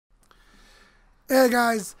Hey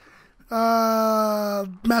guys,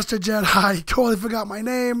 Master Jedi. Totally forgot my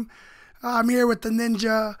name. I'm here with the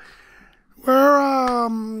ninja.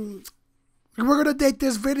 We're gonna date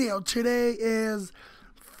this video. Today is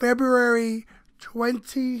February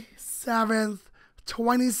 27th,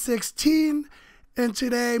 2016, and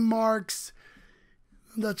today marks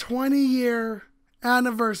the 20-year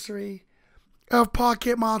anniversary of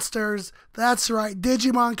Pocket Monsters. That's right,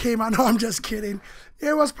 Digimon came out. No, I'm just kidding.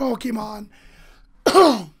 It was Pokemon.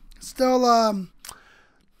 Still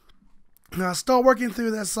still working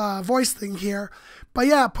through this voice thing here, but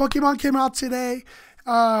yeah, Pokemon came out today. If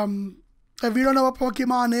you don't know what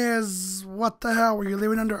Pokemon is, what the hell, were you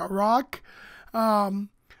living under a rock?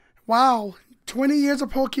 Wow, 20 years of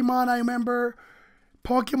Pokemon. I remember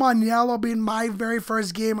Pokemon Yellow being my very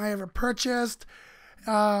first game I ever purchased.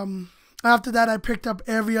 After that, I picked up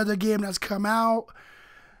every other game that's come out.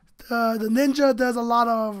 The ninja does a lot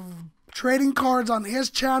of trading cards on his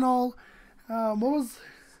channel. Okay,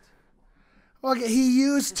 he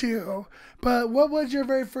used to. But what was your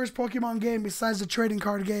very first Pokemon game besides the trading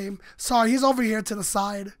card game? Sorry, he's over here to the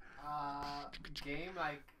side. Game,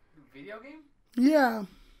 like video game? Yeah.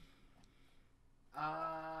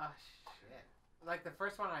 Shit. Like the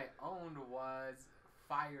first one I owned was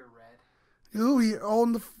Fire Red. Ooh, he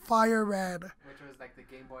owned the Fire Red. Which was like the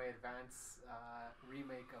Game Boy Advance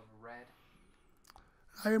remake of Red.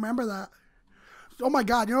 I remember that. Oh my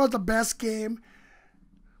god, you know what's the best game?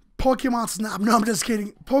 Pokemon Snap. No, I'm just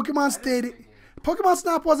kidding. Pokemon Stadium. Pokemon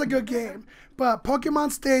Snap was a good game, but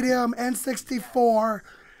Pokemon Stadium N64,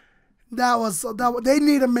 they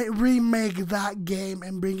need to remake that game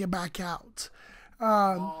and bring it back out.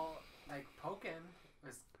 Well, like Pokken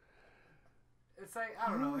was, it's like,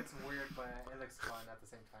 I don't know, it's weird, but it looks fun at the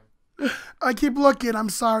same time. I keep looking. I'm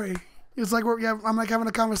sorry. It's like I'm like having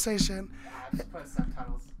a conversation. I just put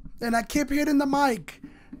subtitles. And I keep hitting the mic.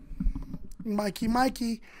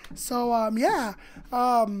 Mikey. So, yeah.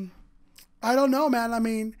 I don't know, man. I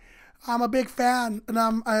mean, I'm a big fan. And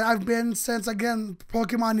I've been since, again,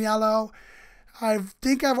 Pokemon Yellow. I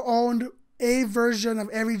think I've owned a version of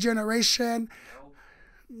every generation.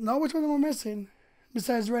 No, which one am I missing?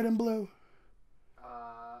 Besides Red and Blue.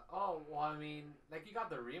 Well, I mean, like, you got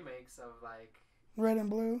the remakes of, like... Red and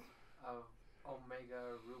Blue. Of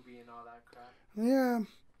Omega, Ruby, and all that crap. Yeah. And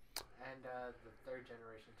the third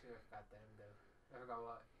generation too. I forgot them. I forgot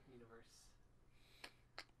what universe.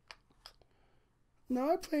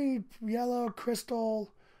 No, I played Yellow,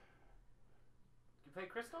 Crystal. You played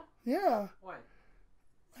Crystal? Yeah. What?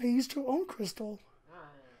 I used to own Crystal.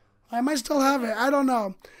 Yeah. I might still have it. I don't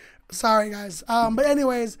know. Sorry, guys. But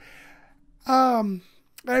anyways, I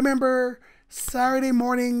remember Saturday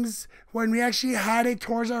mornings when we actually had a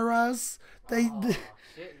Toys R Us. They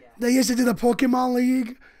used to do the Pokemon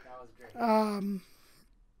League.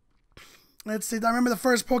 Let's see. I remember the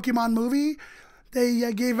first Pokemon movie.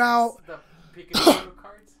 They gave out the Pikachu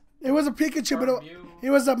cards. It was a Pikachu, but it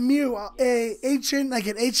was a Mew, an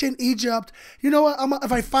ancient Egypt. You know what?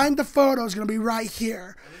 If I find the photo, it's gonna be right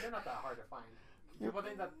here. I mean, they're not that hard to find. People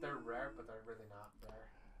think that they're rare, but they're really not rare.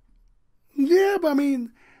 Yeah, but I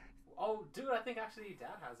mean. Oh, dude, I think actually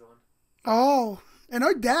Dad has one. Oh, and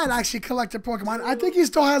our dad actually collected Pokemon. Dude, I think he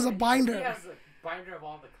still has a binder. He has a binder of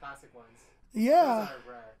all the classic ones. Yeah. Those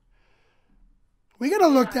are rare. We gotta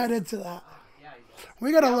look that into that. Yeah, he does.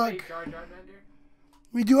 We gotta look. Jar Jar Mander?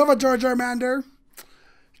 We do have a Jar Jar Mander.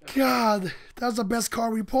 God, that was the best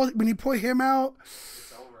card we pulled. When you put him out,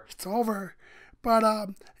 it's over. But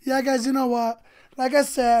yeah, guys, you know what? Like I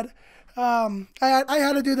said, I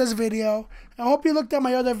had to do this video. I hope you looked at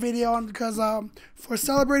my other video because for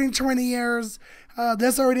celebrating 20 years,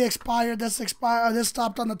 this already expired. This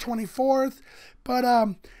stopped on the 24th. But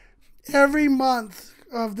every month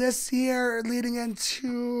of this year, leading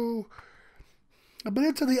into, I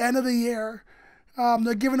believe, to the end of the year,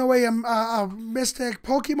 they're giving away a Mystic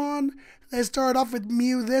Pokemon. They started off with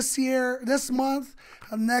Mew this month.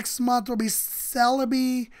 Next month will be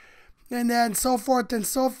Celebi, and then so forth and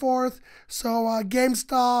so forth. So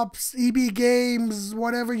GameStops, EB Games,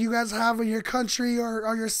 whatever you guys have in your country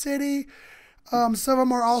or your city. Some of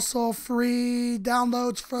them are also free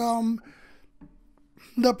downloads from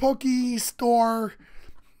the Poke Store.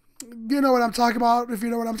 You know what I'm talking about, if you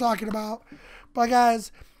know what I'm talking about. But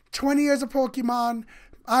guys, 20 years of Pokemon.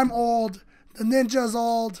 I'm old. The ninja's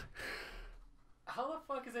old. How the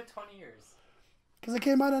fuck is it 20 years? Because it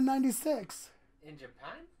came out in 96. In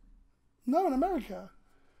Japan? No, in America.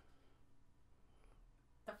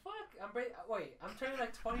 The fuck? I'm turning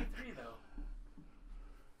like 23 though.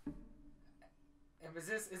 And is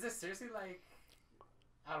this seriously like,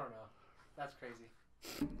 I don't know. That's crazy.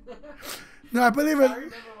 No, I believe I it.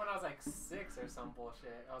 remember when I was like 6 or some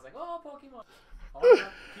bullshit. I was like, oh, Pokemon. Oh, yeah,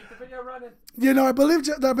 keep the video running. You know, I believe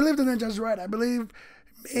the Ninja's right. I believe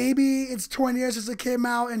maybe it's 20 years since it came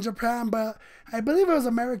out in Japan, but I believe it was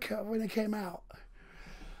America when it came out.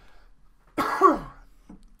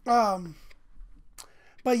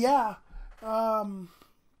 But yeah, God,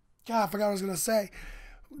 I forgot what I was gonna say.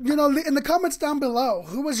 You know, in the comments down below,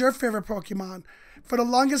 who was your favorite Pokemon? For the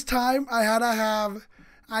longest time, I had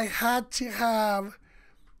to have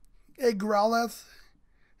a Growlithe,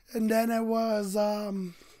 and then it was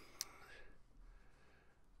oh,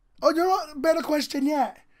 you know what? Better question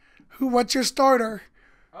yet. What's your starter?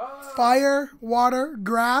 Fire, water,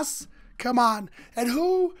 grass. Come on. And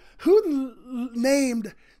who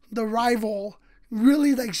named the rival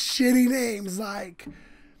really like shitty names like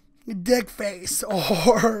Dick Face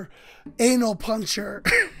or Anal Puncher?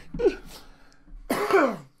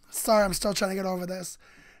 Sorry, I'm still trying to get over this.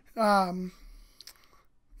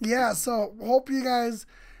 Yeah, so hope you guys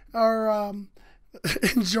are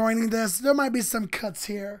enjoying this. There might be some cuts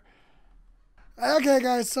here. Okay,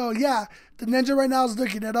 guys. So yeah, the Ninja right now is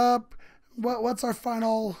looking it up. What's our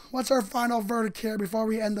final verdict here before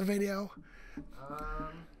we end the video?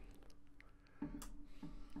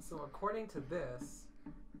 So according to this,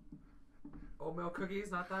 oatmeal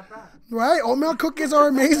cookies not that bad. Right, oatmeal cookies are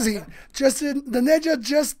amazing. The Ninja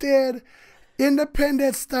just did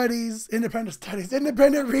independent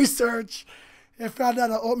research, and found out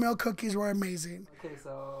that oatmeal cookies were amazing. Okay,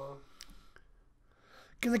 so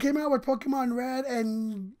because it came out with Pokemon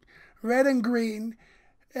Red and Green,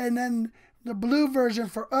 and then the blue version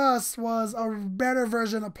for us was a better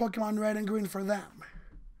version of Pokemon Red and Green for them.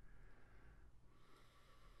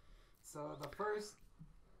 So the first,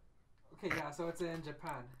 okay, yeah, so it's in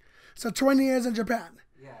Japan. So 20 years in Japan.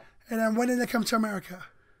 Yeah. And then when did it come to America?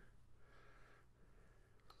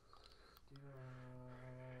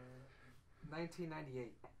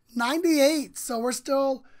 1998. 98. So we're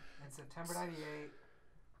still. In September 98,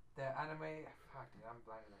 the anime. Fuck, dude, I'm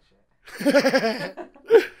blind in that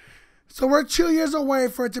shit. So we're 2 years away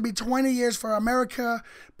for it to be 20 years for America,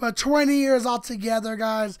 but 20 years altogether,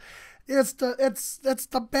 guys. It's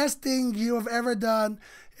the best thing you have ever done.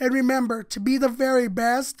 And remember, to be the very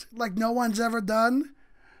best, like no one's ever done.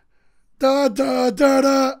 Da da da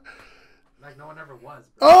da. Like no one ever was.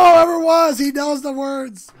 Bro. Oh, ever was. He knows the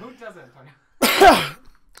words. Who doesn't, Antonio?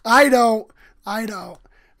 I don't.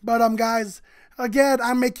 But guys, again,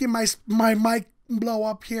 I'm making my mic blow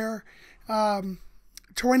up here.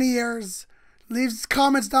 20 years. Leave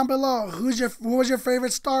comments down below. Who was your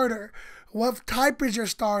favorite starter? What type is your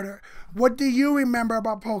starter? What do you remember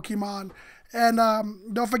about Pokemon? And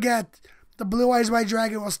don't forget, the Blue Eyes White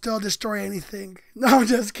Dragon will still destroy anything. No, I'm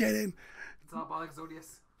just kidding. It's all about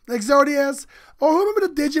Exodius. Exodius. Oh, remember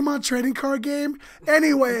the Digimon trading card game?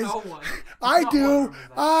 Anyways, No one. I No do. one remembers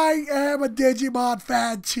that. I am a Digimon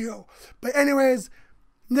fan too. But anyways,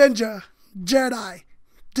 Ninja, Jedi,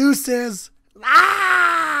 deuces.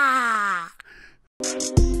 Ah!